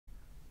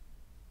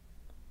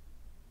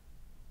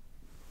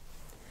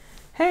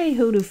Hey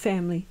Hoodoo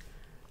family,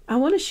 I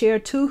want to share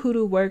 2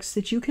 hoodoo works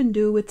that you can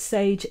do with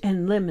sage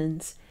and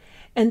lemons,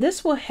 and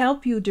this will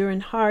help you during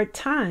hard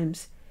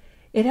times.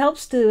 It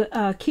helps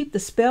to keep the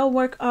spell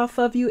work off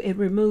of you. It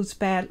removes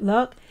bad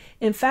luck.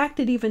 In fact,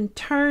 it even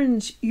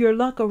turns your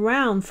luck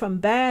around from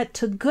bad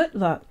to good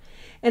luck,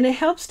 and it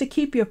helps to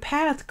keep your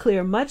path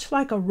clear, much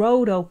like a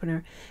road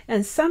opener.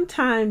 And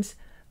sometimes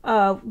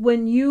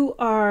when you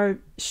are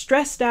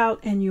stressed out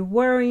and you're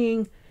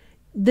worrying,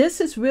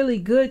 this is really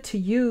good to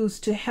use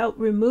to help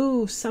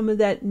remove some of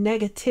that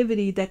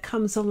negativity that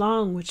comes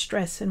along with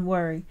stress and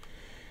worry.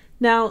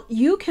 Now,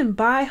 you can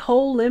buy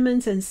whole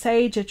lemons and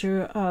sage at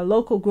your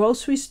local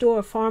grocery store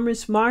or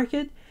farmer's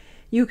market.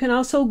 You can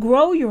also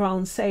grow your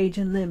own sage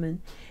and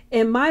lemon.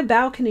 In my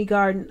balcony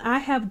garden, I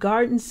have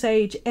garden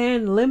sage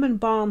and lemon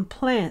balm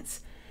plants.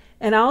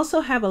 And I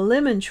also have a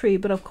lemon tree,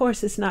 but of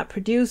course it's not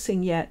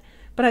producing yet.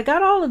 But I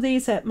got all of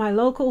these at my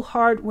local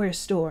hardware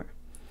store.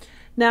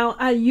 Now,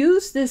 I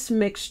use this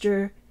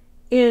mixture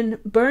in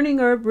burning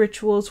herb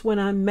rituals when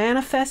I'm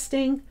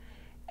manifesting,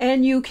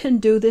 and you can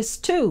do this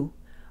too.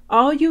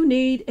 All you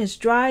need is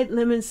dried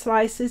lemon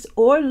slices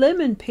or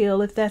lemon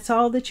peel, if that's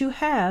all that you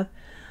have,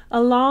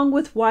 along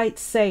with white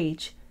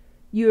sage.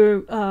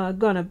 You're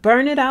going to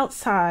burn it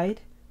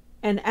outside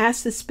and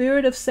ask the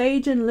spirit of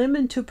sage and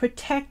lemon to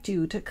protect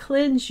you, to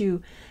cleanse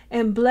you,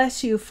 and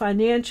bless you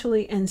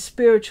financially and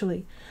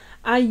spiritually.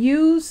 I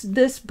use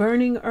this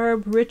burning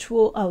herb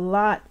ritual a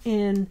lot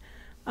in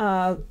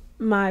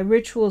my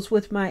rituals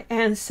with my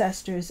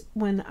ancestors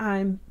when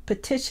I'm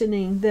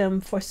petitioning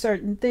them for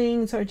certain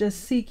things or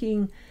just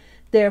seeking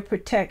their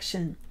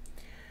protection.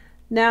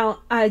 Now,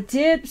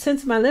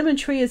 since my lemon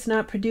tree is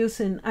not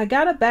producing, I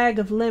got a bag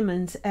of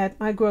lemons at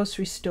my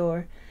grocery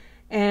store,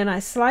 and I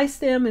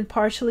sliced them and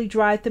partially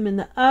dried them in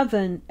the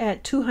oven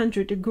at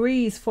 200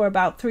 degrees for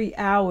about 3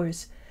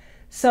 hours.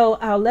 So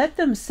I'll let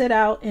them sit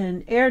out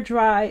and air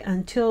dry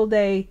until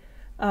they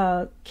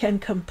can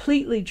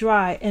completely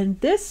dry.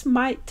 And this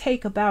might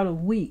take about a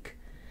week.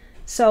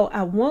 So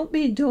I won't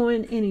be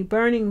doing any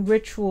burning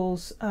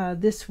rituals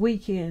this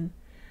weekend.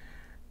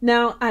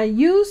 Now I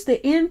use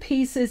the end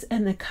pieces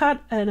and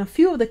a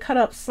few of the cut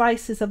up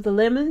slices of the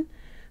lemon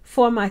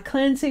for my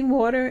cleansing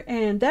water,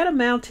 and that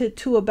amounted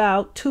to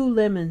about 2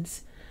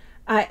 lemons.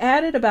 I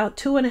added about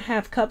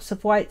 2½ cups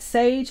of white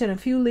sage and a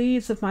few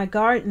leaves of my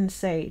garden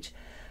sage.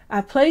 I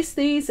placed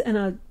these in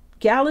a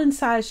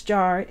gallon-sized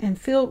jar and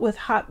filled with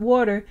hot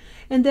water,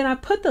 and then I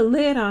put the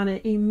lid on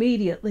it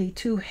immediately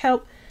to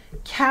help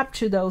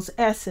capture those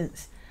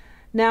essence.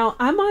 Now,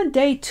 I'm on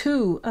day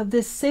 2 of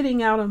this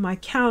sitting out on my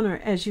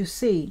counter, as you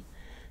see.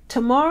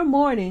 Tomorrow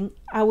morning,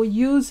 I will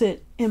use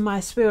it in my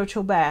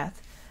spiritual bath.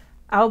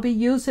 I'll be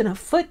using a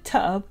foot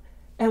tub,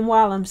 and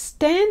while I'm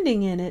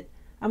standing in it,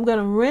 I'm going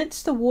to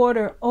rinse the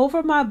water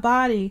over my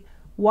body,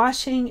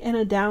 washing in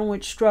a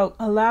downward stroke,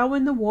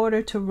 allowing the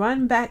water to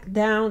run back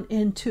down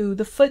into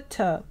the foot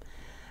tub.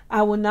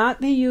 I will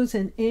not be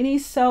using any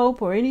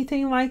soap or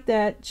anything like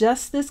that,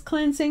 just this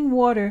cleansing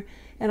water,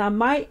 and I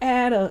might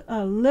add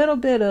a little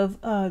bit of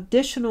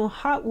additional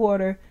hot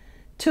water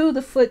to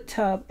the foot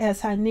tub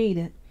as I need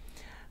it.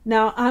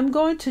 Now, I'm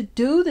going to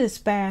do this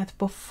bath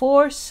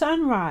before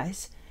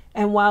sunrise,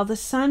 and while the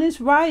sun is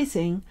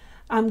rising,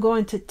 I'm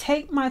going to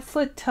take my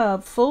foot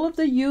tub full of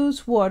the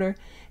used water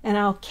and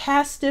I'll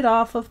cast it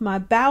off of my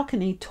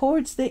balcony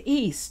towards the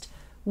east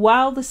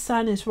while the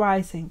sun is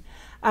rising.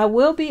 I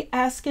will be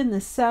asking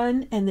the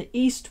sun and the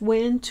east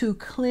wind to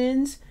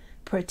cleanse,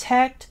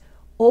 protect,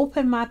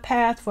 open my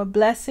path for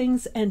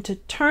blessings, and to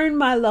turn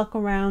my luck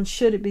around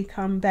should it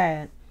become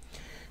bad.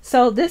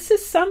 So this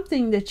is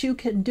something that you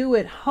can do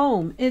at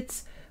home.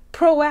 It's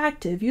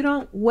proactive. You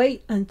don't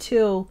wait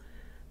until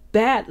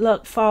bad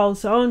luck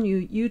falls on you.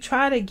 You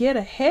try to get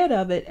ahead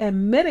of it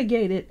and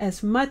mitigate it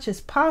as much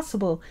as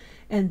possible.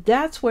 And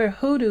that's where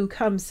hoodoo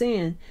comes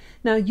in.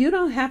 Now, you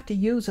don't have to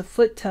use a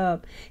foot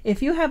tub.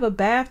 If you have a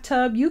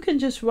bathtub, you can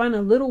just run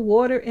a little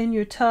water in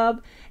your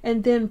tub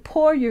and then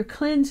pour your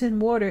cleansing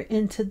water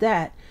into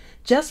that.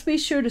 Just be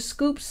sure to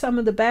scoop some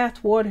of the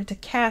bath water to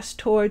cast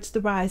towards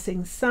the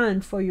rising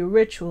sun for your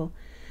ritual.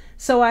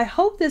 So I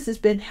hope this has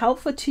been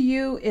helpful to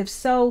you. If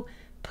so,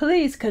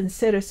 please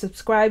consider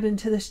subscribing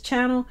to this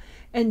channel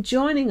and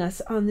joining us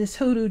on this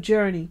hoodoo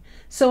journey.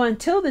 So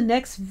until the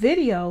next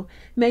video,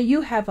 may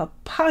you have a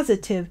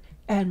positive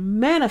and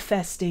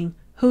manifesting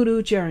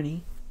hoodoo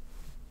journey.